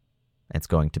game. It's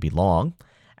going to be long.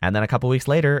 And then a couple weeks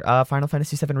later, Final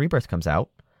Fantasy VII Rebirth comes out.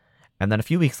 And then a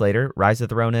few weeks later, Rise of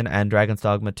the Ronin and Dragon's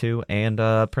Dogma 2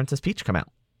 and Princess Peach come out.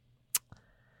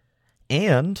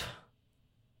 And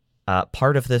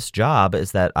part of this job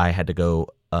is that I had to go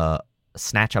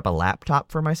snatch up a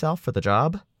laptop for myself for the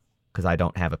job because I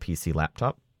don't have a PC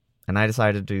laptop. And I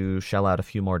decided to shell out a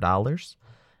few more dollars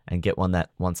and get one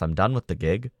that once I'm done with the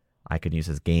gig, I could use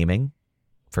as gaming.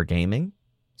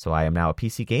 So I am now a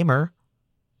PC gamer.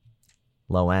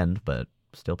 Low end, but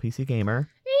still PC gamer.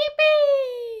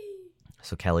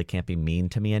 So Kelly can't be mean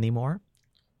to me anymore.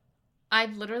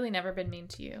 I've literally never been mean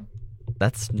to you.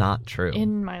 That's not true.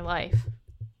 In my life.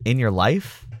 In your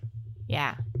life?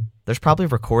 Yeah. There's probably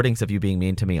recordings of you being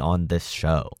mean to me on this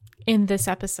show. In this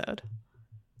episode.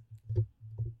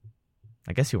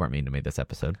 I guess you weren't mean to me this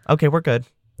episode. Okay, we're good.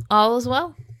 All is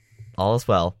well. All is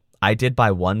well. I did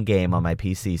buy one game on my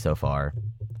PC so far.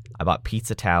 I bought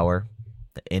Pizza Tower,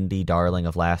 the indie darling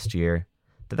of last year.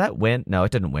 Did that win? No,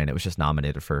 it didn't win. It was just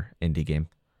nominated for indie game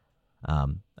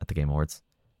at the Game Awards.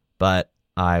 But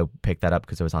I picked that up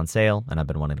because it was on sale, and I've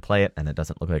been wanting to play it, and it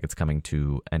doesn't look like it's coming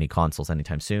to any consoles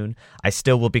anytime soon. I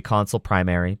still will be console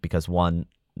primary because, one,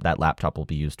 that laptop will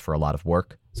be used for a lot of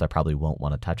work, so I probably won't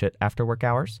want to touch it after work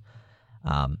hours.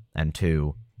 And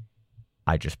 2,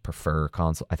 I just prefer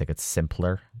console. I think it's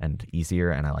simpler and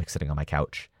easier, and I like sitting on my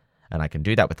couch. And I can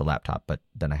do that with the laptop, but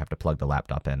then I have to plug the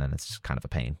laptop in, and it's just kind of a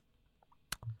pain.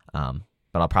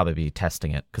 But I'll probably be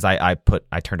testing it because I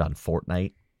turned on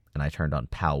Fortnite and I turned on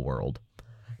Pal World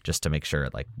just to make sure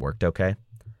it like worked okay,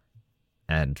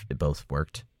 and it both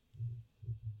worked.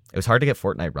 It was hard to get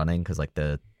Fortnite running because like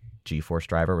the GeForce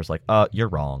driver was like, you're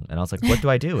wrong. And I was like, what do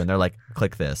I do? And they're like,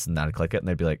 click this. And then I'd click it and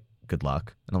they'd be like, good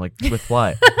luck. And I'm like, with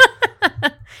what?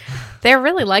 They're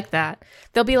really like that.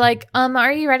 They'll be like,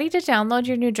 are you ready to download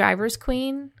your new driver's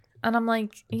queen? And I'm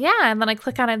like, yeah. And then I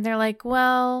click on it and they're like,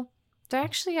 well, they're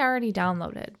actually already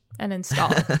downloaded and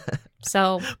installed.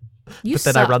 So you But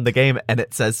then suck. I run the game and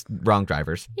it says wrong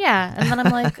drivers. Yeah. And then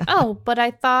I'm like, oh, but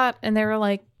I thought, and they were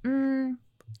like,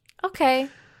 okay.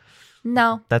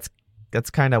 No. That's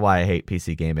kind of why I hate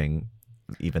PC gaming,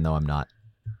 even though I'm not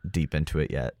deep into it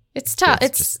yet. It's tough.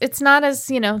 It's not as,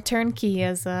 turnkey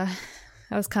as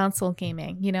console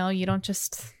gaming. You don't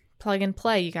just plug and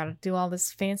play. You got to do all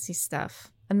this fancy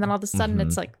stuff. And then all of a sudden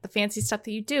it's like the fancy stuff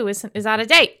that you do is out of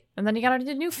date. And then you got to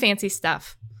do new fancy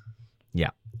stuff.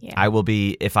 Yeah. Yeah. I will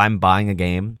be, if I'm buying a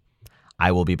game,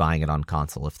 I will be buying it on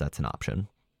console if that's an option.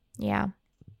 Yeah.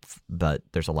 But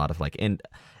there's a lot of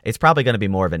it's probably going to be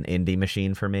more of an indie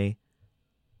machine for me.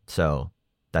 So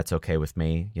that's okay with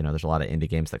me. There's a lot of indie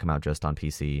games that come out just on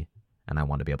PC and I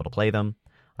want to be able to play them.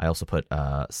 I also put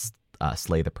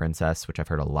Slay the Princess, which I've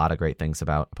heard a lot of great things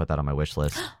about. I put that on my wish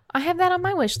list. I have that on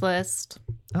my wish list.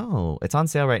 Oh, it's on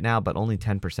sale right now, but only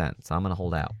 10%. So I'm going to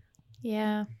hold out.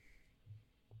 Yeah.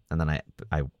 And then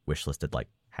I wish listed like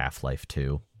Half-Life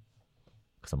 2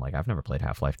 because I'm like, I've never played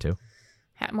Half-Life 2.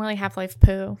 More like Half-Life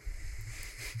Poo.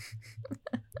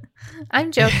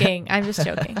 I'm joking. I'm just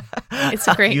joking. It's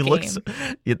a great game.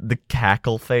 The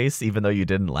cackle face, even though you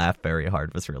didn't laugh very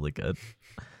hard, was really good.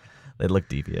 They look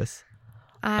devious.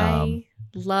 I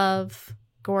love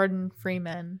Gordon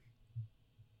Freeman.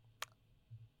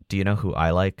 Do you know who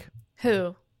I like?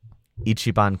 Who?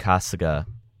 Ichiban Kasuga.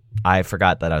 I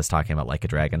forgot that I was talking about Like a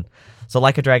Dragon. So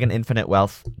Like a Dragon Infinite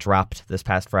Wealth dropped this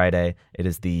past Friday. It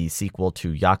is the sequel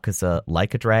to Yakuza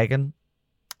Like a Dragon,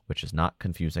 which is not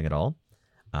confusing at all.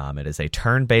 It is a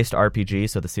turn-based RPG,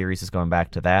 so the series is going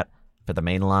back to that for the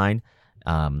main line.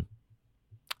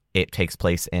 It takes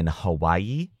place in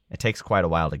Hawaii. It takes quite a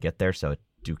while to get there, so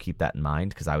do keep that in mind,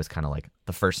 because I was kind of like,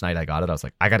 the first night I got it, I was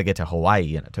like, I got to get to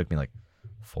Hawaii, and it took me like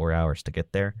 4 hours to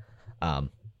get there.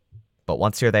 But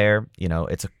once you're there,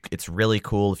 it's really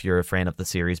cool if you're a fan of the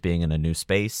series being in a new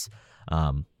space.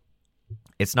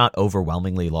 It's not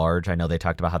overwhelmingly large. I know they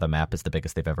talked about how the map is the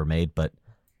biggest they've ever made, but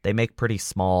they make pretty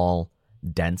small,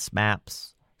 dense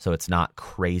maps, so it's not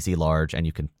crazy large, and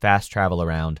you can fast travel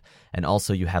around. And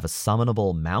also you have a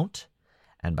summonable mount,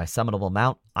 and by summonable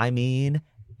mount, I mean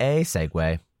a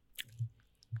Segway.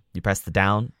 You press the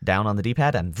down on the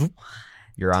D-pad, and whoop,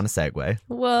 you're on a Segway.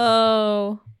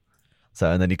 Whoa. So,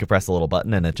 and then you can press a little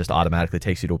button and it just automatically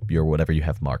takes you to your whatever you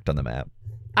have marked on the map.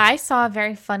 I saw a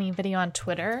very funny video on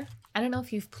Twitter. I don't know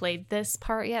if you've played this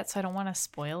part yet, so I don't want to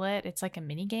spoil it. It's like a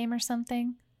mini game or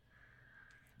something.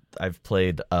 I've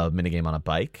played a minigame on a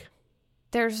bike.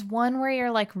 There's one where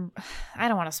you're like, I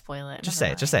don't want to spoil it. Just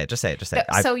say it.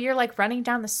 So you're like running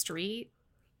down the street,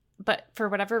 but for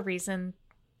whatever reason,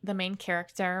 the main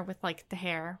character with like the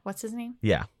hair, what's his name?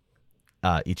 Yeah.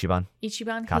 Ichiban.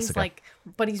 Kasuga. He's like,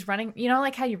 but he's running,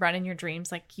 like how you run in your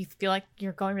dreams, like you feel like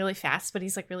you're going really fast, but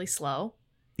he's like really slow.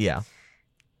 Yeah.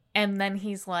 And then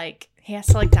he's like, he has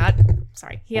to like dodge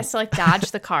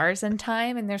the cars in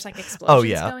time, and there's like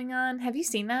explosions going on. Have you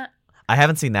seen that? I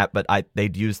haven't seen that, but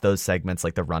they'd use those segments,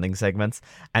 like the running segments,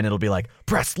 and it'll be like,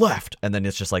 press left, and then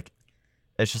it's just like,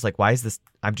 why is this?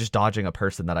 I'm just dodging a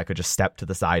person that I could just step to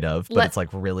the side of, but it's like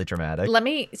really dramatic. Let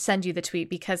me send you the tweet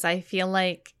because I feel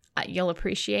like you'll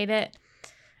appreciate it,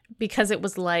 because it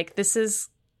was like, this is,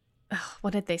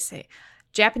 what did they say?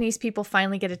 Japanese people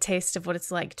finally get a taste of what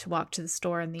it's like to walk to the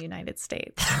store in the United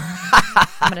States.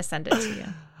 I'm going to send it to you.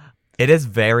 It is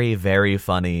very, very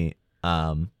funny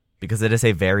because it is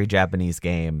a very Japanese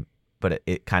game, but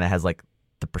it kind of has like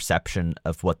the perception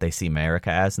of what they see America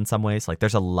as in some ways. Like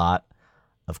there's a lot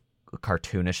of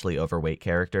cartoonishly overweight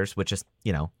characters, which is,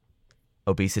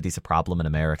 obesity's a problem in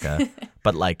America,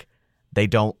 but like they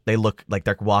look like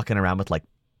they're walking around with like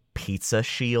pizza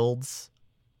shields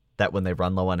that when they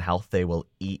run low on health, they will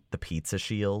eat the pizza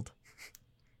shield.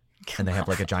 And they have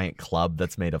like a giant club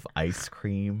that's made of ice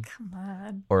cream. Come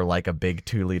on. Or like a big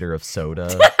 2-liter of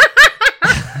soda.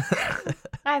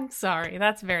 I'm sorry.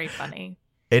 That's very funny.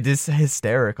 It is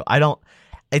hysterical.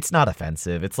 It's not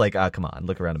offensive. It's like, come on,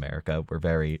 look around America. We're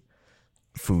very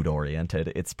food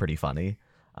oriented. It's pretty funny.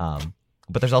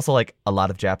 But there's also like a lot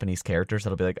of Japanese characters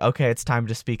that'll be like, okay, it's time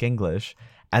to speak English.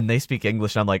 And they speak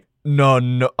English. And I'm like, no,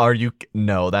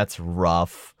 no, that's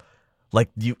rough. Like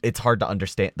it's hard to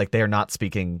understand. Like they are not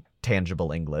speaking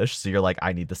tangible English. So you're like,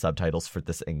 I need the subtitles for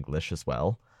this English as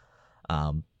well.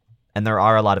 And there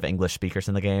are a lot of English speakers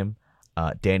in the game.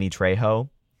 Danny Trejo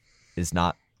is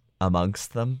not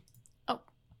amongst them. Oh.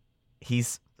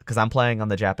 Because I'm playing on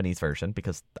the Japanese version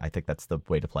because I think that's the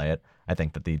way to play it. I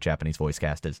think that the Japanese voice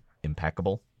cast is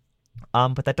impeccable.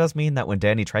 But that does mean that when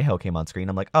Danny Trejo came on screen,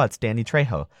 I'm like, oh, it's Danny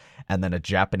Trejo. And then a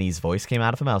Japanese voice came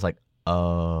out of him. I was like,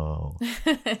 oh.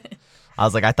 I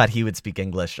was like, I thought he would speak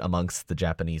English amongst the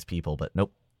Japanese people, but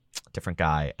nope, different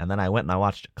guy. And then I went and I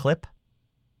watched a clip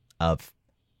of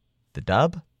the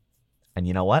dub. And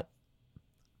you know what?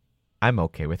 I'm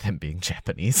okay with him being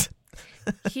Japanese.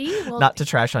 He will not to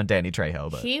trash on Danny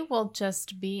Trejo, but he will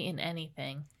just be in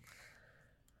anything.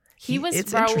 He was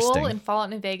it's Raul interesting. in Fallout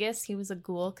New Vegas. He was a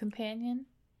ghoul companion.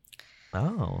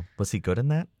 Oh, was he good in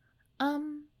that?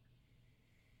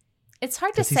 It's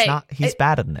hard to say. He's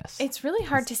bad in this. It's really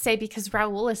hard to say because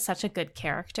Raul is such a good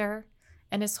character,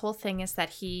 and his whole thing is that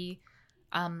he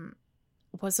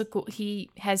was a ghoul.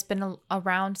 He has been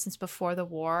around since before the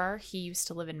war. He used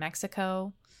to live in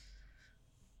Mexico.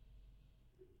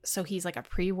 So he's like a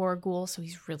pre-war ghoul. So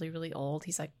he's really, really old.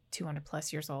 He's like 200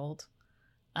 plus years old.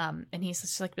 And he's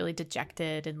just like really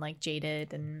dejected and like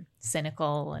jaded and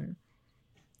cynical.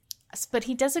 But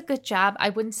he does a good job. I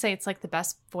wouldn't say it's like the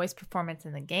best voice performance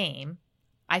in the game.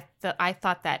 I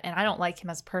thought that, and I don't like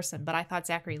him as a person, but I thought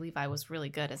Zachary Levi was really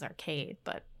good as Arcade.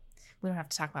 But we don't have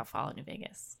to talk about Fallout New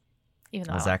Vegas.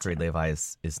 Even though Zachary Levi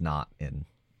is not in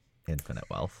Infinite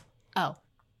Wealth. Oh,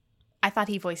 I thought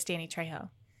he voiced Danny Trejo.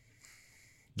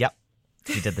 Yep.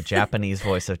 He did the Japanese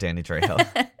voice of Danny Trejo.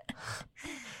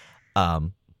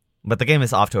 But the game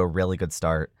is off to a really good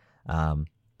start.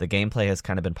 The gameplay has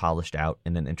kind of been polished out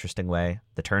in an interesting way.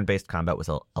 The turn-based combat was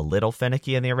a little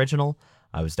finicky in the original.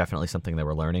 It was definitely something they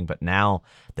were learning, but now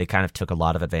they kind of took a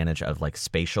lot of advantage of like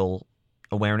spatial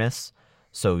awareness.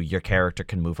 So your character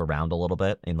can move around a little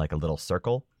bit in like a little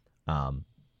circle.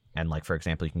 And like, for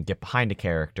example, you can get behind a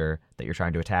character that you're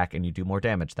trying to attack and you do more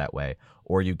damage that way.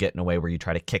 Or you get in a way where you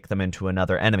try to kick them into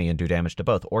another enemy and do damage to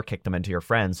both. Or kick them into your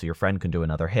friend so your friend can do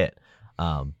another hit.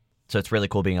 So it's really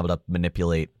cool being able to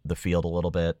manipulate the field a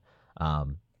little bit.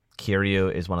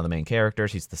 Kiryu is one of the main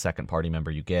characters. He's the second party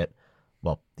member you get.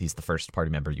 Well, he's the first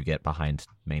party member you get behind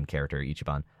main character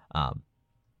Ichiban.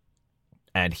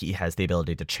 And he has the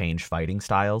ability to change fighting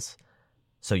styles.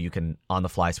 So you can on the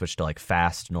fly switch to like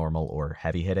fast, normal, or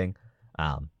heavy hitting,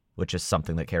 which is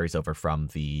something that carries over from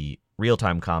the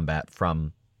real-time combat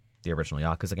from the original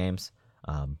Yakuza games.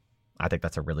 I think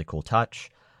that's a really cool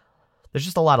touch. There's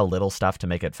just a lot of little stuff to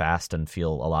make it fast and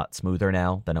feel a lot smoother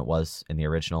now than it was in the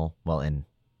original. Well, in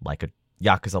like a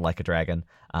Yakuza Like a Dragon.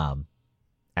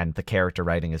 And the character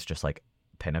writing is just like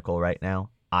pinnacle right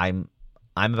now. I'm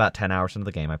about 10 hours into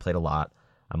the game. I played a lot.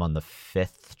 I'm on the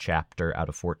 5th chapter out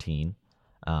of 14.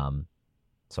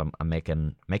 So I'm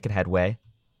making headway.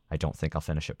 I don't think I'll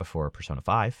finish it before Persona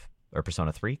 5 or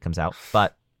Persona 3 comes out,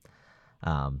 but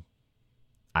I'm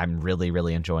really,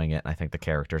 really enjoying it. And I think the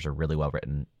characters are really well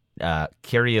written.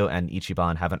 Kiryu and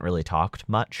Ichiban haven't really talked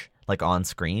much, like on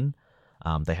screen.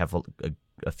 They have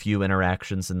a few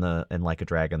interactions in Like a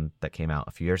Dragon that came out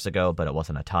a few years ago, but it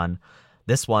wasn't a ton.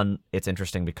 This one, it's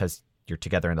interesting because you're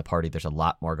together in the party. There's a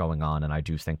lot more going on, and I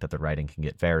do think that the writing can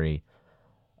get very.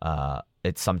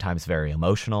 It's sometimes very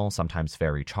emotional, sometimes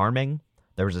very charming.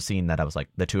 There was a scene that I was like,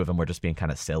 the two of them were just being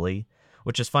kind of silly,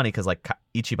 which is funny because like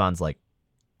Ichiban's like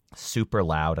super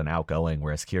loud and outgoing,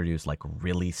 whereas Kiryu's like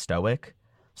really stoic.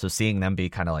 So seeing them be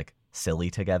kind of like silly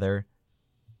together,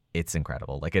 it's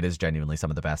incredible. Like it is genuinely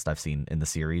some of the best I've seen in the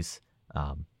series.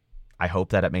 I hope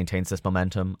that it maintains this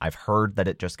momentum. I've heard that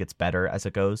it just gets better as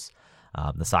it goes.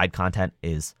 The side content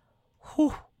is,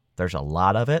 there's a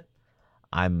lot of it.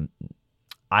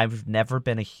 I've never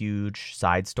been a huge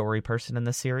side story person in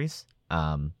this series.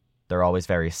 They're always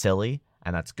very silly,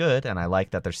 and that's good, and I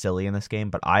like that they're silly in this game,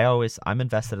 but I'm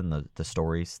invested in the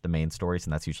stories, the main stories,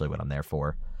 and that's usually what I'm there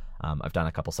for. I've done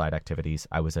a couple side activities.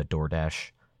 I was a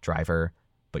DoorDash driver,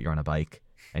 but you're on a bike,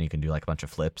 and you can do like a bunch of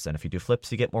flips, and if you do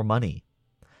flips, you get more money.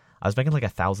 I was making like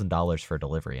 $1,000 for a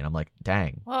delivery, and I'm like,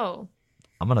 dang. Whoa.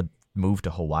 I'm going to move to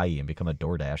Hawaii and become a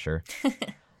DoorDasher.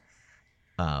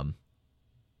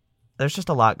 There's just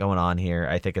a lot going on here.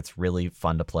 I think it's really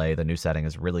fun to play. The new setting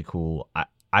is really cool.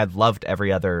 I've loved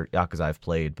every other Yakuza I've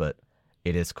played, but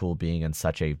it is cool being in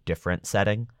such a different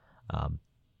setting.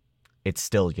 it's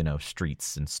still,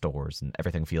 streets and stores and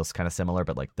everything feels kind of similar,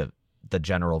 but like the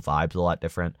general vibe's a lot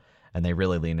different. And they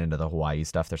really lean into the Hawaii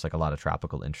stuff. There's like a lot of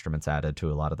tropical instruments added to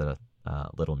a lot of the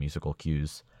little musical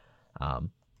cues.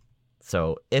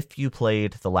 So if you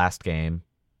played the last game,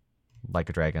 Like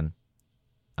a Dragon,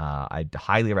 I'd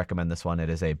highly recommend this one. It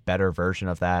is a better version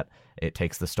of that. It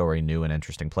takes the story new and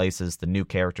interesting places. The new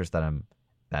characters that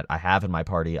I have in my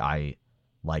party, I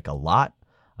like a lot.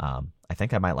 I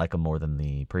think I might like them more than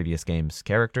the previous game's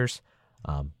characters.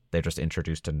 They're just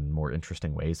introduced in more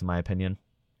interesting ways, in my opinion.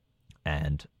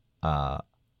 And I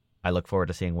look forward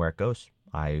to seeing where it goes.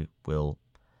 I will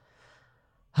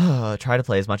try to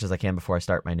play as much as I can before I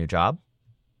start my new job.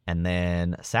 And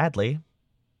then, sadly,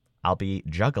 I'll be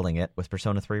juggling it with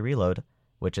Persona 3 Reload,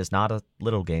 which is not a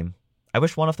little game. I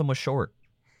wish one of them was short,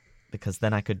 because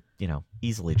then I could,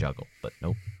 easily juggle. But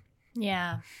nope.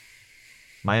 Yeah.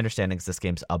 My understanding is this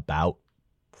game's about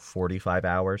 45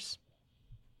 hours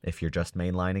if you're just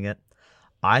mainlining it.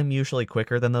 I'm usually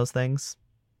quicker than those things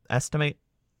estimate,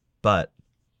 but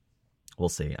we'll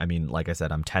see. I mean, like I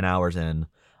said, I'm 10 hours in.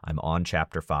 I'm on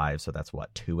chapter 5, so that's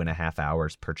 2.5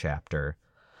 hours per chapter.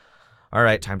 All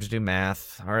right, time to do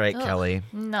math. All right, Kelly.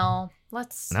 No,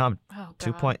 let's. Now I'm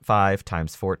 2.5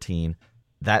 times 14.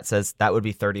 That says that would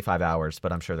be 35 hours,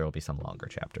 but I'm sure there will be some longer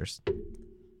chapters.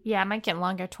 Yeah, it might get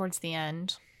longer towards the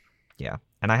end. Yeah.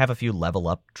 And I have a few level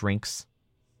up drinks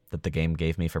that the game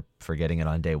gave me for getting it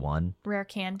on day one. Rare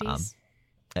candies?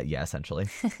 Yeah, essentially.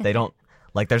 They don't...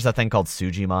 Like, there's a thing called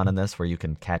Sujimon in this where you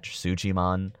can catch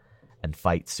Sujimon and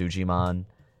fight Sujimon,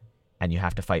 and you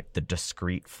have to fight the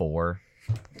discrete 4.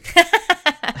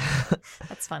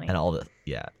 That's funny. And all the...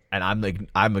 Yeah. And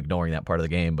I'm ignoring that part of the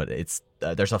game, but it's...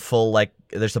 there's a full,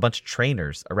 there's a bunch of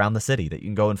trainers around the city that you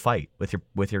can go and fight with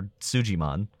your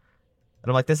Sujimon. And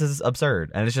I'm like, this is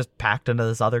absurd. And it's just packed into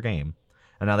this other game.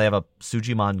 And now they have a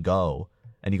Sujimon Go,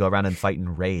 and you go around and fight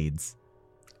in raids.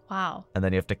 Wow. And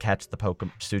then you have to catch the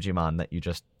Sujimon that you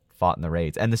just fought in the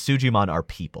raids. And the Sujimon are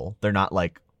people. They're not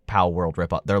like Pal World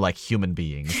ripoff. They're like human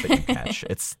beings that you catch.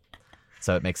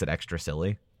 So it makes it extra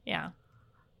silly. Yeah.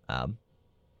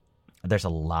 There's a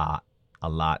lot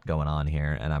going on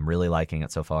here, and I'm really liking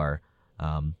it so far.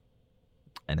 And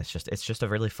it's just a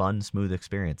really fun, smooth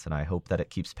experience, and I hope that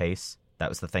it keeps pace. That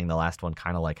was the thing. The last one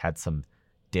kind of had some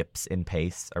dips in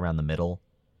pace around the middle,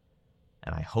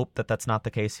 and I hope that that's not the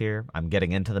case here. I'm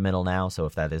getting into the middle now, so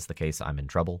if that is the case, I'm in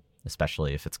trouble,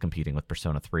 especially if it's competing with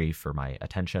Persona 3 for my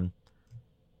attention.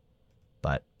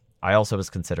 But I also was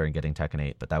considering getting Tekken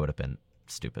 8, but that would have been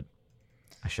stupid.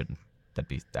 I shouldn't. That'd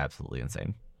be absolutely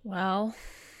insane. Well,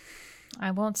 I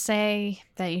won't say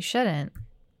that you shouldn't.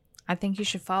 I think you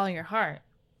should follow your heart.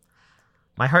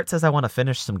 My heart says I want to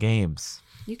finish some games.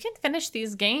 You can finish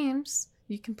these games.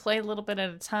 You can play a little bit at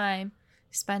a time.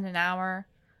 Spend an hour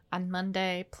on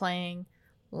Monday playing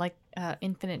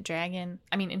Infinite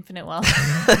Well.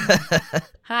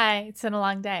 Hi, it's been a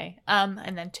long day.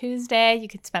 And then Tuesday you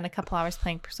could spend a couple hours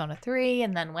playing Persona 3,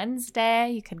 and then Wednesday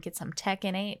you could get some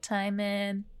Tekken 8 time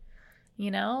in.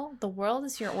 The world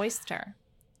is your oyster.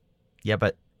 Yeah,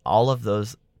 but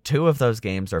two of those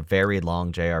games are very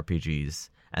long JRPGs,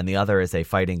 and the other is a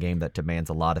fighting game that demands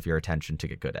a lot of your attention to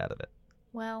get good out of it.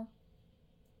 Well,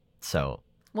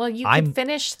 you can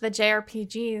finish the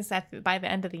JRPGs by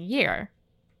the end of the year.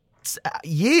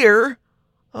 Year?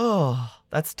 Oh,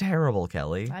 that's terrible,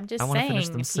 Kelly. I'm just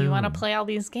saying, if you want to play all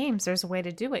these games, there's a way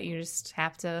to do it. You just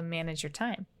have to manage your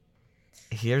time.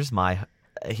 Here's my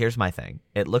thing.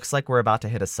 It looks like we're about to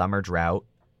hit a summer drought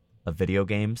of video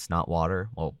games, not water.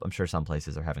 Well, I'm sure some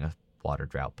places are having a water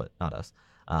drought, but not us.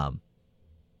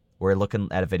 We're looking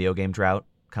at a video game drought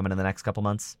coming in the next couple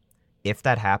months. If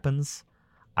that happens,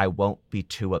 I won't be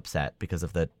too upset because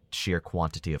of the sheer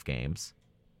quantity of games.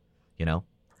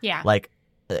 Yeah.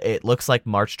 It looks like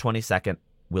March 22nd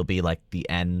will be the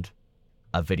end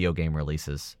of video game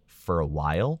releases for a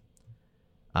while.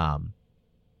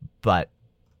 But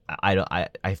I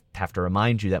have to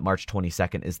remind you that March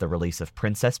 22nd is the release of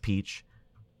Princess Peach,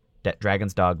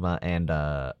 Dragon's Dogma, and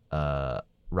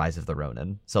Rise of the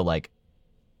Ronin. So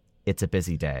it's a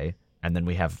busy day, and then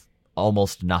we have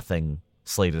almost nothing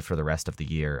slated for the rest of the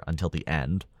year until the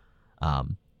end.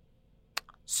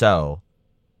 So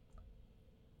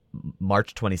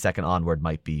March 22nd onward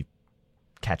might be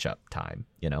catch-up time,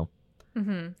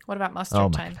 Mm-hmm. What about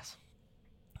mustard time? Goodness.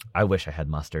 I wish I had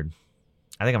mustard.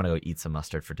 I think I'm going to go eat some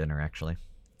mustard for dinner, actually.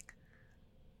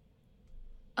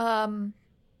 Did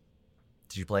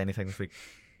you play anything this week?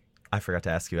 I forgot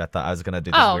to ask you. I thought I was going to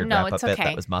do this weird wrap-up bit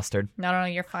that was mustard. No,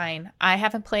 you're fine. I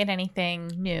haven't played anything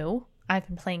new. I've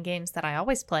been playing games that I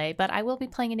always play, but I will be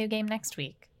playing a new game next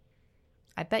week.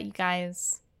 I bet you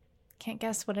guys Can't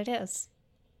guess what it is.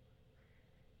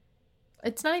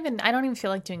 It's not even, I don't even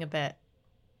feel like doing a bit.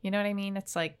 You know what I mean?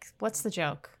 It's like, what's the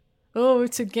joke? Oh,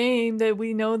 it's a game that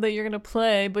we know that you're going to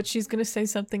play, but she's going to say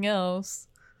something else.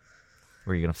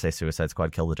 Were you going to say Suicide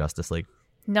Squad Kill the Justice League?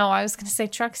 No, I was going to say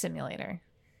Truck Simulator.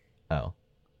 Oh.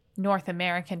 North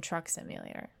American Truck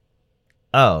Simulator.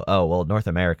 Oh, well, North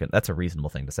American. That's a reasonable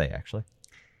thing to say, actually.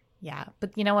 Yeah,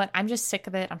 but you know what? I'm just sick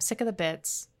of it. I'm sick of the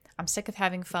bits. I'm sick of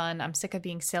having fun. I'm sick of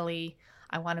being silly.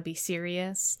 I want to be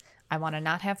serious. I want to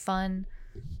not have fun.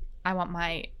 I want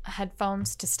my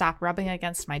headphones to stop rubbing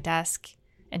against my desk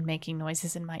and making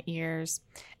noises in my ears.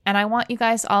 And I want you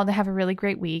guys all to have a really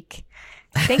great week.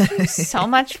 Thank you so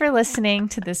much for listening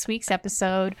to this week's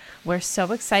episode. We're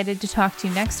so excited to talk to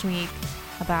you next week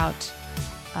about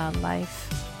life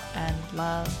and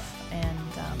love and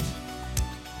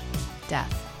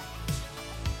death.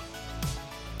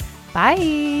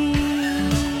 Bye.